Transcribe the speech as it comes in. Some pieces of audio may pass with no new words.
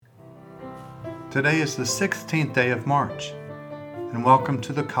Today is the 16th day of March, and welcome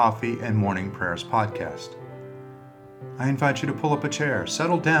to the Coffee and Morning Prayers podcast. I invite you to pull up a chair,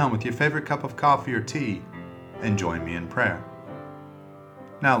 settle down with your favorite cup of coffee or tea, and join me in prayer.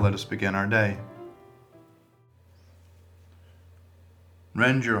 Now let us begin our day.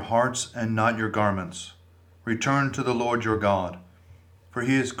 Rend your hearts and not your garments. Return to the Lord your God, for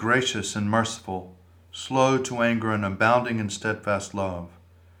he is gracious and merciful, slow to anger and abounding in steadfast love,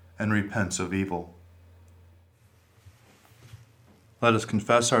 and repents of evil. Let us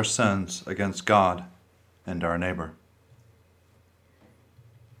confess our sins against God and our neighbor.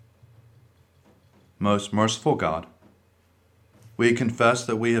 Most merciful God, we confess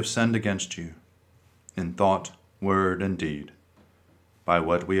that we have sinned against you in thought, word, and deed, by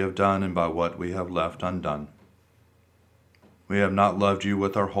what we have done and by what we have left undone. We have not loved you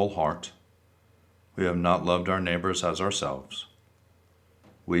with our whole heart. We have not loved our neighbors as ourselves.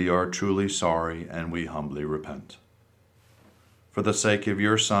 We are truly sorry and we humbly repent. For the sake of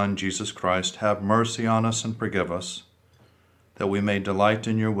your Son, Jesus Christ, have mercy on us and forgive us, that we may delight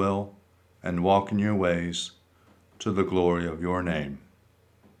in your will and walk in your ways, to the glory of your name.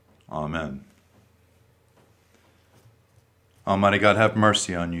 Amen. Almighty God, have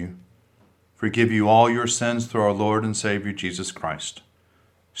mercy on you. Forgive you all your sins through our Lord and Savior Jesus Christ.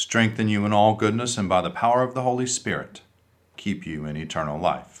 Strengthen you in all goodness, and by the power of the Holy Spirit, keep you in eternal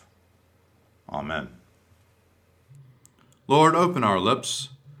life. Amen. Lord, open our lips,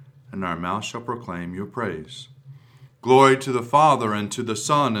 and our mouth shall proclaim your praise. Glory to the Father, and to the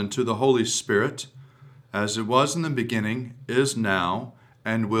Son, and to the Holy Spirit, as it was in the beginning, is now,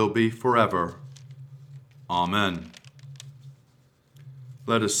 and will be forever. Amen.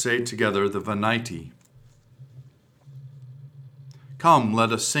 Let us say together the Venite. Come,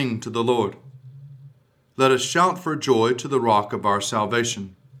 let us sing to the Lord. Let us shout for joy to the rock of our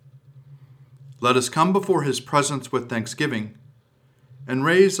salvation. Let us come before his presence with thanksgiving, and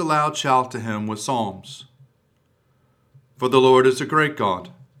raise a loud shout to him with psalms. For the Lord is a great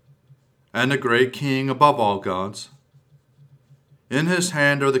God, and a great King above all gods. In his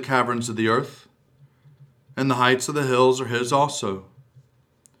hand are the caverns of the earth, and the heights of the hills are his also.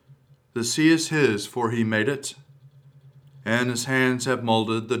 The sea is his, for he made it, and his hands have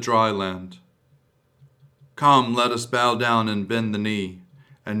molded the dry land. Come, let us bow down and bend the knee,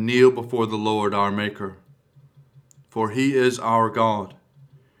 and kneel before the Lord our Maker. For he is our God,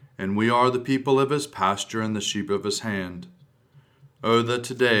 and we are the people of his pasture and the sheep of his hand. Oh, that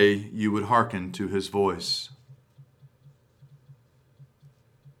today you would hearken to his voice.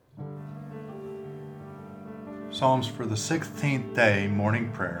 Psalms for the 16th day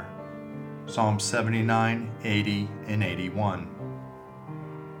morning prayer. Psalms 79, 80, and 81.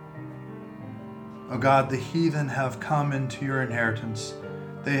 O God, the heathen have come into your inheritance.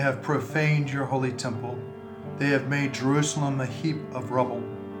 They have profaned your holy temple. They have made Jerusalem a heap of rubble.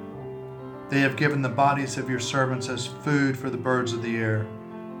 They have given the bodies of your servants as food for the birds of the air,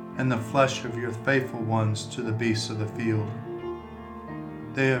 and the flesh of your faithful ones to the beasts of the field.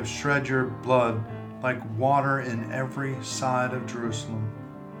 They have shed your blood like water in every side of Jerusalem,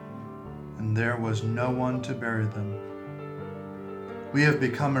 and there was no one to bury them. We have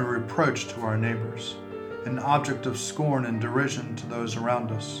become a reproach to our neighbors, an object of scorn and derision to those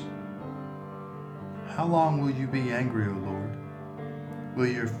around us. How long will you be angry, O Lord? Will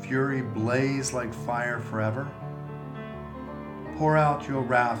your fury blaze like fire forever? Pour out your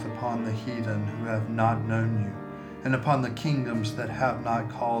wrath upon the heathen who have not known you, and upon the kingdoms that have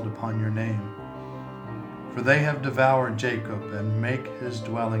not called upon your name. For they have devoured Jacob and make his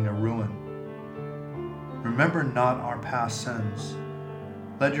dwelling a ruin. Remember not our past sins.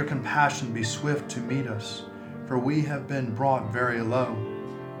 Let your compassion be swift to meet us, for we have been brought very low.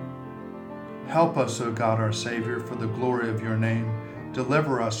 Help us, O God our Savior, for the glory of your name.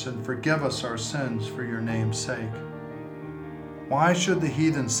 Deliver us and forgive us our sins for your name's sake. Why should the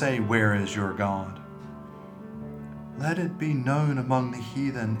heathen say, "Where is your God?" Let it be known among the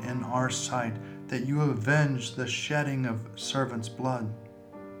heathen in our sight that you avenge the shedding of servants' blood.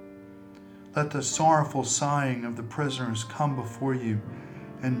 Let the sorrowful sighing of the prisoners come before you,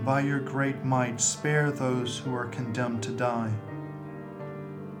 and by your great might spare those who are condemned to die.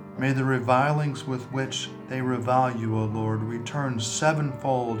 May the revilings with which they revile you, O Lord, return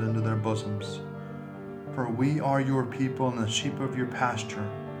sevenfold into their bosoms. For we are your people and the sheep of your pasture.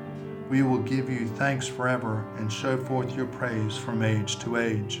 We will give you thanks forever and show forth your praise from age to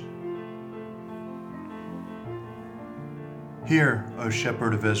age. Hear, O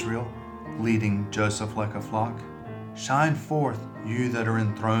shepherd of Israel, leading Joseph like a flock. Shine forth, you that are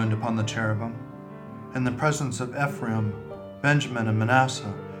enthroned upon the cherubim. In the presence of Ephraim, Benjamin, and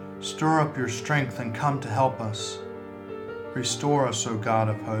Manasseh, Stir up your strength and come to help us. Restore us, O God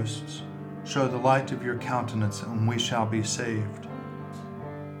of hosts. Show the light of your countenance, and we shall be saved.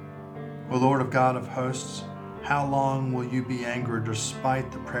 O Lord of God of hosts, how long will you be angered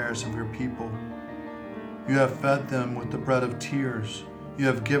despite the prayers of your people? You have fed them with the bread of tears. You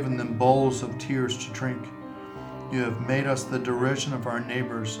have given them bowls of tears to drink. You have made us the derision of our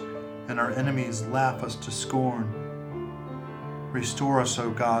neighbors, and our enemies laugh us to scorn. Restore us,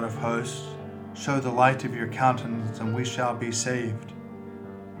 O God of hosts. Show the light of your countenance, and we shall be saved.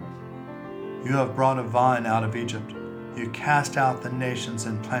 You have brought a vine out of Egypt. You cast out the nations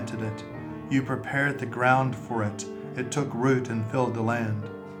and planted it. You prepared the ground for it. It took root and filled the land.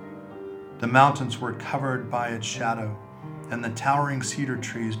 The mountains were covered by its shadow, and the towering cedar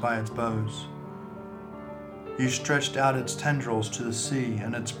trees by its boughs. You stretched out its tendrils to the sea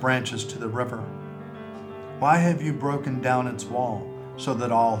and its branches to the river. Why have you broken down its wall, so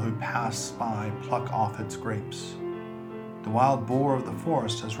that all who pass by pluck off its grapes? The wild boar of the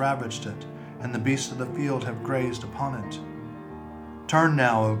forest has ravaged it, and the beasts of the field have grazed upon it. Turn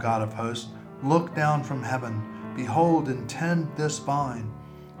now, O God of hosts, look down from heaven, behold and tend this vine,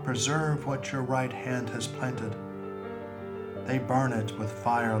 preserve what your right hand has planted. They burn it with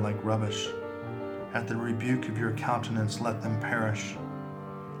fire like rubbish. At the rebuke of your countenance let them perish.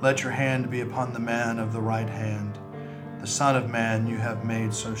 Let your hand be upon the man of the right hand, the Son of Man you have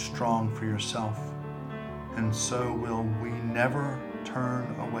made so strong for yourself, and so will we never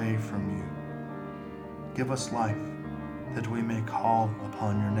turn away from you. Give us life, that we may call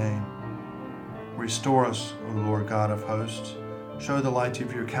upon your name. Restore us, O Lord God of hosts. Show the light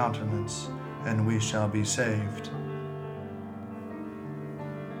of your countenance, and we shall be saved.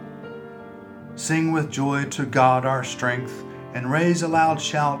 Sing with joy to God our strength, and raise a loud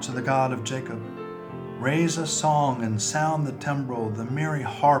shout to the God of Jacob. Raise a song and sound the timbrel, the merry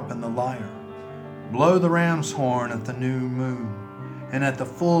harp and the lyre. Blow the ram's horn at the new moon, and at the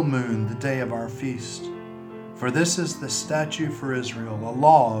full moon, the day of our feast. For this is the statute for Israel, a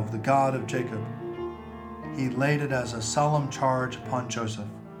law of the God of Jacob. He laid it as a solemn charge upon Joseph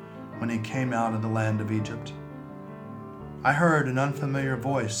when he came out of the land of Egypt. I heard an unfamiliar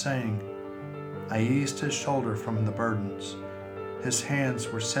voice saying, I eased his shoulder from the burdens. His hands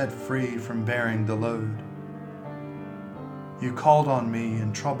were set free from bearing the load. You called on me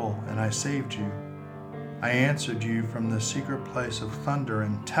in trouble, and I saved you. I answered you from the secret place of thunder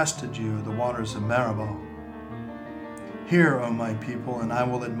and tested you at the waters of Meribah. Hear, O my people, and I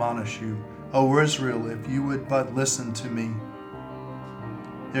will admonish you. O Israel, if you would but listen to me.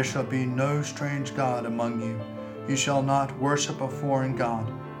 There shall be no strange God among you. You shall not worship a foreign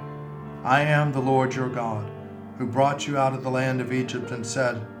god. I am the Lord your God, who brought you out of the land of Egypt and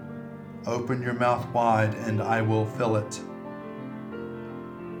said, Open your mouth wide, and I will fill it.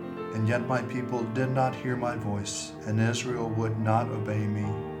 And yet my people did not hear my voice, and Israel would not obey me.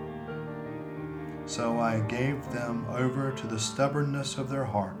 So I gave them over to the stubbornness of their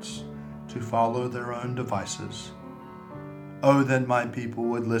hearts, to follow their own devices. Oh, that my people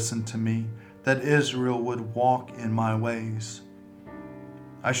would listen to me, that Israel would walk in my ways.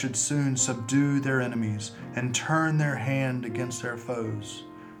 I should soon subdue their enemies and turn their hand against their foes.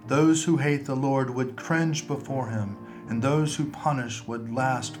 Those who hate the Lord would cringe before him, and those who punish would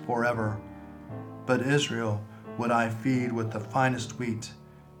last forever. But Israel would I feed with the finest wheat,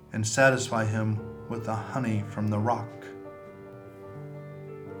 and satisfy him with the honey from the rock.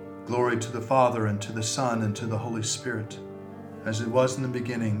 Glory to the Father, and to the Son, and to the Holy Spirit, as it was in the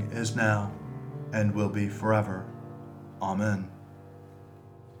beginning, is now, and will be forever. Amen.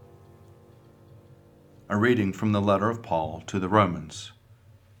 A reading from the letter of Paul to the Romans,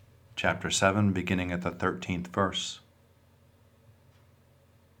 chapter 7, beginning at the 13th verse.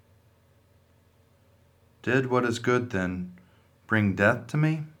 Did what is good, then, bring death to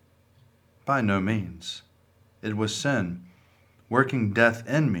me? By no means. It was sin, working death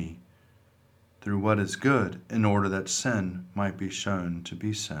in me through what is good, in order that sin might be shown to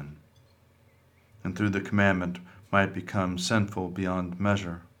be sin, and through the commandment might become sinful beyond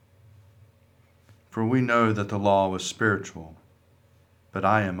measure. For we know that the law was spiritual, but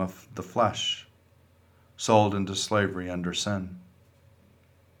I am of the flesh, sold into slavery under sin.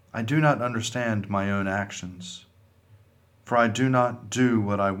 I do not understand my own actions, for I do not do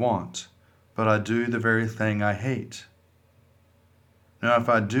what I want, but I do the very thing I hate. Now if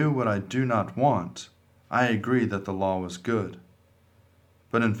I do what I do not want, I agree that the law was good.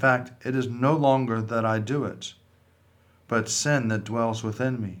 But in fact, it is no longer that I do it, but sin that dwells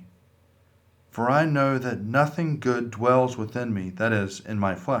within me. For I know that nothing good dwells within me, that is, in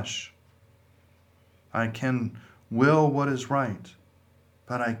my flesh. I can will what is right,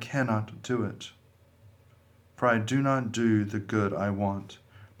 but I cannot do it. For I do not do the good I want,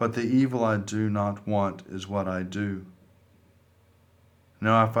 but the evil I do not want is what I do.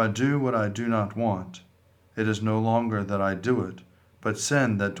 Now if I do what I do not want, it is no longer that I do it, but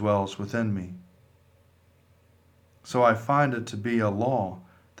sin that dwells within me. So I find it to be a law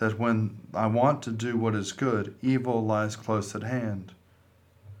that when I want to do what is good, evil lies close at hand.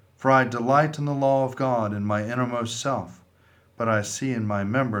 For I delight in the law of God in my innermost self, but I see in my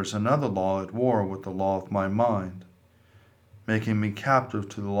members another law at war with the law of my mind, making me captive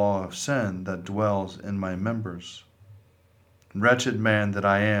to the law of sin that dwells in my members. Wretched man that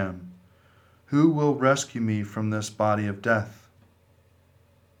I am, who will rescue me from this body of death?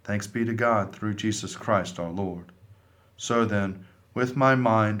 Thanks be to God through Jesus Christ our Lord. So then, with my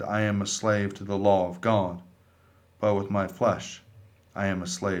mind I am a slave to the law of God, but with my flesh I am a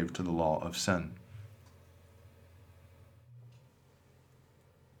slave to the law of sin.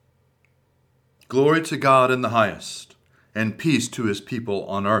 Glory to God in the highest, and peace to his people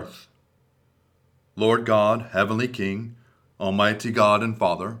on earth. Lord God, heavenly King, almighty God and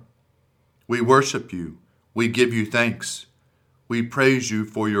Father, we worship you, we give you thanks, we praise you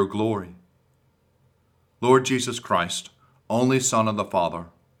for your glory. Lord Jesus Christ, only Son of the Father,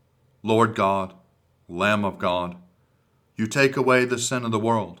 Lord God, Lamb of God, you take away the sin of the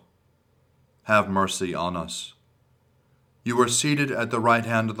world. Have mercy on us. You are seated at the right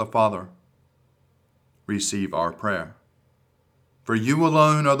hand of the Father. Receive our prayer. For you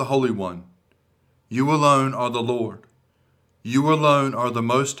alone are the Holy One. You alone are the Lord. You alone are the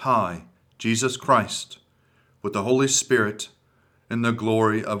Most High, Jesus Christ, with the Holy Spirit, in the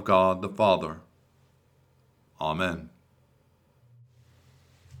glory of God the Father. Amen.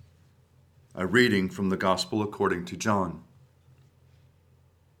 A reading from the Gospel according to John.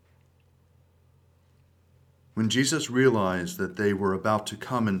 When Jesus realized that they were about to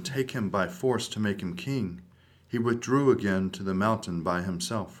come and take him by force to make him king, he withdrew again to the mountain by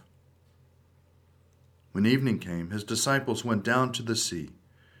himself. When evening came, his disciples went down to the sea,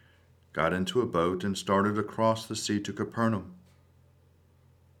 got into a boat, and started across the sea to Capernaum.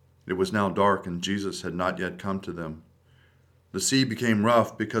 It was now dark, and Jesus had not yet come to them. The sea became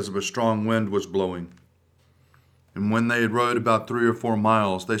rough because of a strong wind was blowing. And when they had rowed about 3 or 4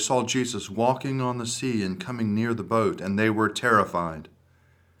 miles, they saw Jesus walking on the sea and coming near the boat, and they were terrified.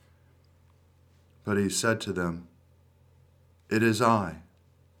 But he said to them, "It is I.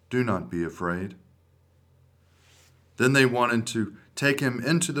 Do not be afraid." Then they wanted to take him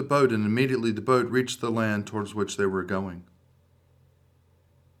into the boat, and immediately the boat reached the land towards which they were going.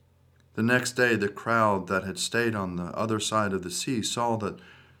 The next day, the crowd that had stayed on the other side of the sea saw that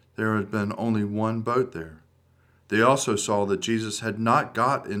there had been only one boat there. They also saw that Jesus had not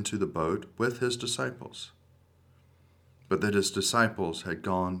got into the boat with his disciples, but that his disciples had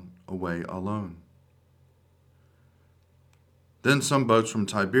gone away alone. Then some boats from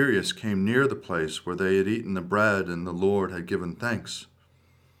Tiberias came near the place where they had eaten the bread and the Lord had given thanks.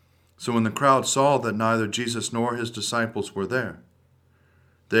 So when the crowd saw that neither Jesus nor his disciples were there,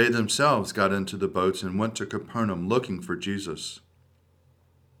 they themselves got into the boats and went to Capernaum looking for Jesus.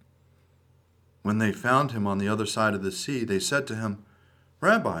 When they found him on the other side of the sea, they said to him,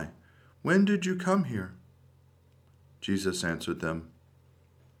 "Rabbi, when did you come here?" Jesus answered them,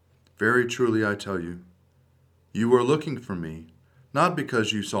 "Very truly I tell you, you are looking for me, not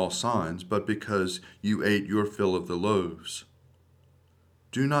because you saw signs, but because you ate your fill of the loaves.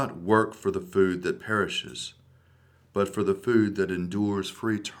 Do not work for the food that perishes, but for the food that endures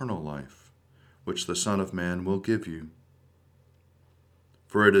for eternal life, which the Son of Man will give you.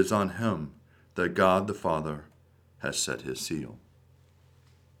 For it is on him that God the Father has set his seal."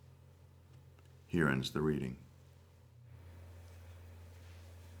 Here ends the reading.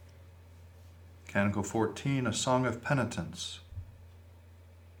 Canticle 14, a song of penitence.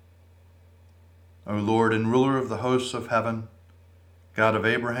 O Lord and ruler of the hosts of heaven, God of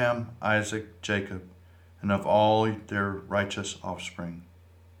Abraham, Isaac, Jacob, and of all their righteous offspring,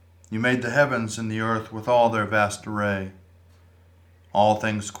 you made the heavens and the earth with all their vast array. All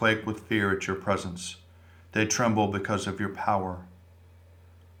things quake with fear at your presence. They tremble because of your power.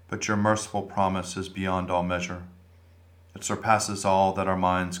 But your merciful promise is beyond all measure. It surpasses all that our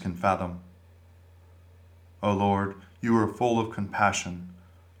minds can fathom. O Lord, you are full of compassion,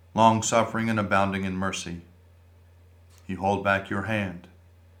 long-suffering and abounding in mercy. You hold back your hand.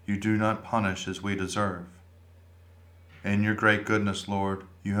 You do not punish as we deserve. In your great goodness, Lord,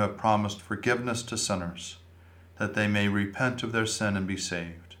 you have promised forgiveness to sinners, that they may repent of their sin and be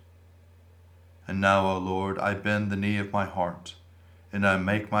saved. And now, O Lord, I bend the knee of my heart, and I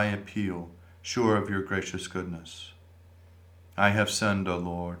make my appeal, sure of your gracious goodness. I have sinned, O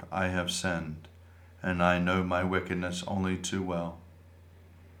Lord, I have sinned, and I know my wickedness only too well.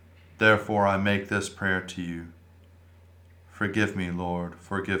 Therefore I make this prayer to you. Forgive me, Lord,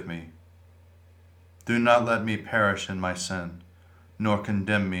 forgive me. Do not let me perish in my sin, nor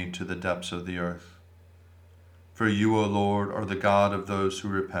condemn me to the depths of the earth. For you, O Lord, are the God of those who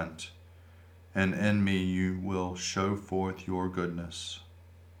repent, and in me you will show forth your goodness.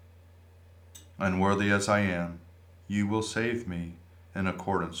 Unworthy as I am, you will save me in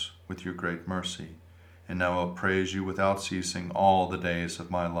accordance with your great mercy, and I will praise you without ceasing all the days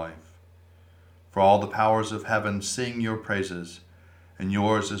of my life. For all the powers of heaven sing your praises, and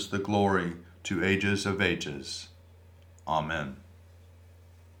yours is the glory to ages of ages. Amen.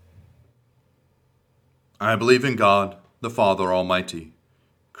 I believe in God, the Father Almighty,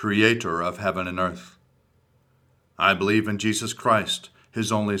 creator of heaven and earth. I believe in Jesus Christ,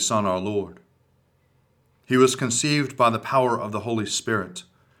 his only Son, our Lord. He was conceived by the power of the Holy Spirit,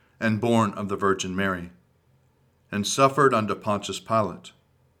 and born of the Virgin Mary, and suffered under Pontius Pilate,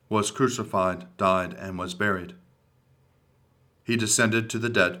 was crucified, died, and was buried. He descended to the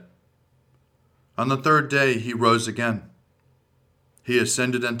dead. On the third day he rose again. He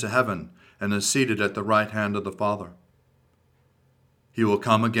ascended into heaven and is seated at the right hand of the Father. He will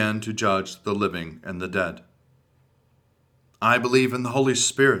come again to judge the living and the dead. I believe in the Holy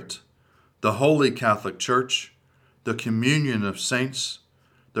Spirit, the Holy Catholic Church, the communion of saints,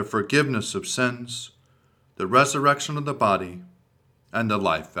 the forgiveness of sins, the resurrection of the body, and the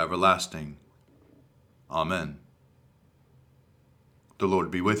life everlasting. Amen. The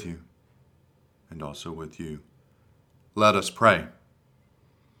Lord be with you, and also with you. Let us pray.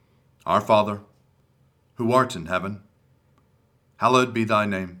 Our Father, who art in heaven, hallowed be thy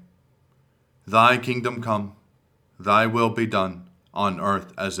name. Thy kingdom come, thy will be done, on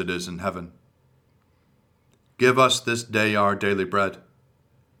earth as it is in heaven. Give us this day our daily bread,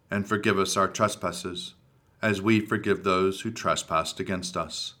 and forgive us our trespasses, as we forgive those who trespass against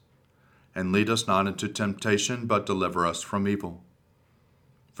us. And lead us not into temptation, but deliver us from evil.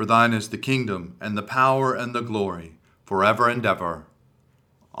 For thine is the kingdom, and the power, and the glory, forever and ever.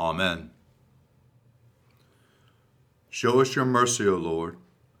 Amen. Show us your mercy, O Lord,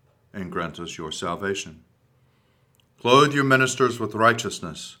 and grant us your salvation. Clothe your ministers with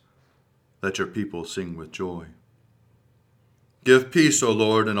righteousness. Let your people sing with joy. Give peace, O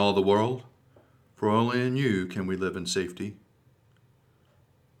Lord, in all the world, for only in you can we live in safety.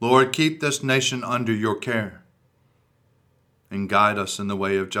 Lord, keep this nation under your care, and guide us in the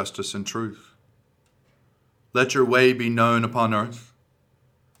way of justice and truth. Let your way be known upon earth,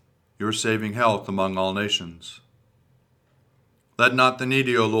 your saving health among all nations. Let not the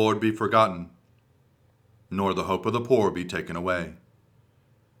needy, O Lord, be forgotten, nor the hope of the poor be taken away.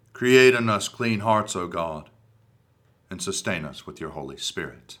 Create in us clean hearts, O God, and sustain us with your Holy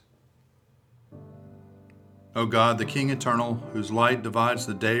Spirit. O God, the King eternal, whose light divides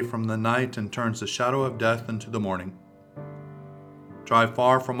the day from the night and turns the shadow of death into the morning, drive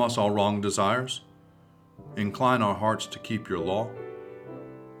far from us all wrong desires, incline our hearts to keep your law,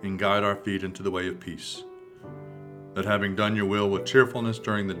 and guide our feet into the way of peace, that having done your will with cheerfulness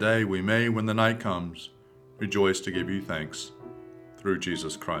during the day, we may, when the night comes, rejoice to give you thanks, through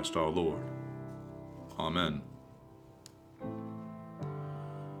Jesus Christ our Lord. Amen.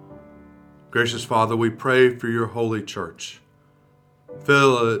 Gracious Father, we pray for your holy church.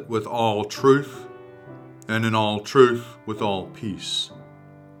 Fill it with all truth, and in all truth with all peace.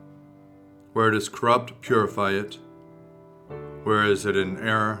 Where it is corrupt, purify it. Where is it in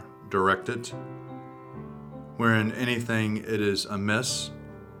error, direct it. Where in anything it is amiss,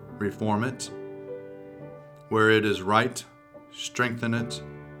 reform it. Where it is right, strengthen it.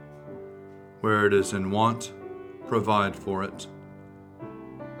 Where it is in want, provide for it.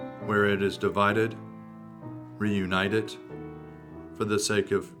 Where it is divided, reunite it, for the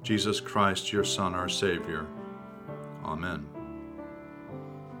sake of Jesus Christ, your Son, our Savior. Amen.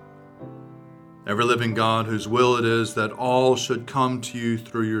 Ever living God, whose will it is that all should come to you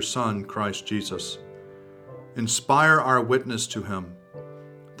through your Son, Christ Jesus, inspire our witness to him,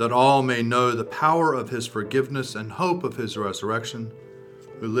 that all may know the power of his forgiveness and hope of his resurrection,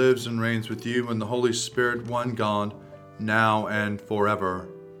 who lives and reigns with you in the Holy Spirit, one God, now and forever.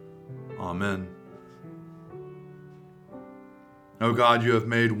 Amen. O God, you have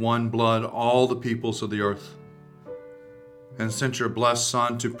made one blood all the peoples of the earth, and sent your blessed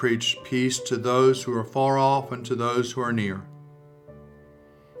Son to preach peace to those who are far off and to those who are near.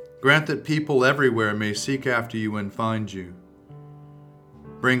 Grant that people everywhere may seek after you and find you.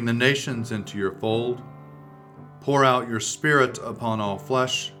 Bring the nations into your fold, pour out your Spirit upon all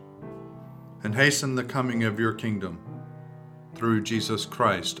flesh, and hasten the coming of your kingdom. through Jesus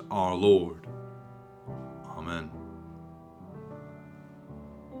Christ our Lord. Amen.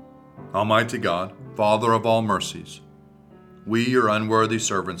 Almighty God, Father of all mercies, we, your unworthy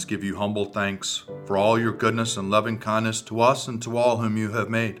servants, give you humble thanks for all your goodness and loving kindness to us and to all whom you have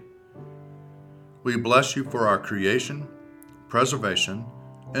made. We bless you for our creation, preservation,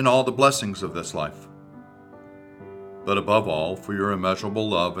 and all the blessings of this life, but above all, for your immeasurable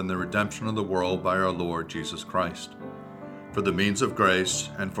love and the redemption of the world by our Lord Jesus Christ, for the means of grace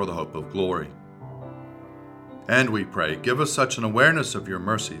and for the hope of glory. And we pray, give us such an awareness of your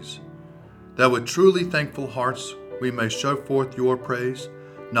mercies, that with truly thankful hearts we may show forth your praise,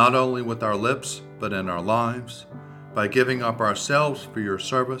 not only with our lips, but in our lives, by giving up ourselves for your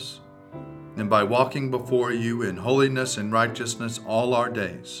service, and by walking before you in holiness and righteousness all our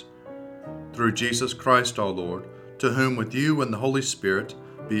days. Through Jesus Christ our Lord, to whom with you and the Holy Spirit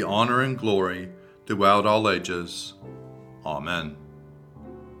be honor and glory throughout all ages. Amen.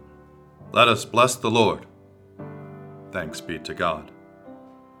 Let us bless the Lord. Thanks be to God.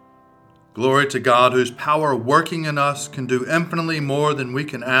 Glory to God, whose power working in us can do infinitely more than we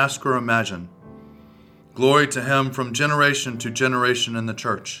can ask or imagine. Glory to him from generation to generation in the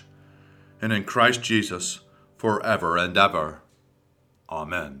church, and in Christ Jesus forever and ever.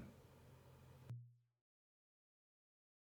 Amen.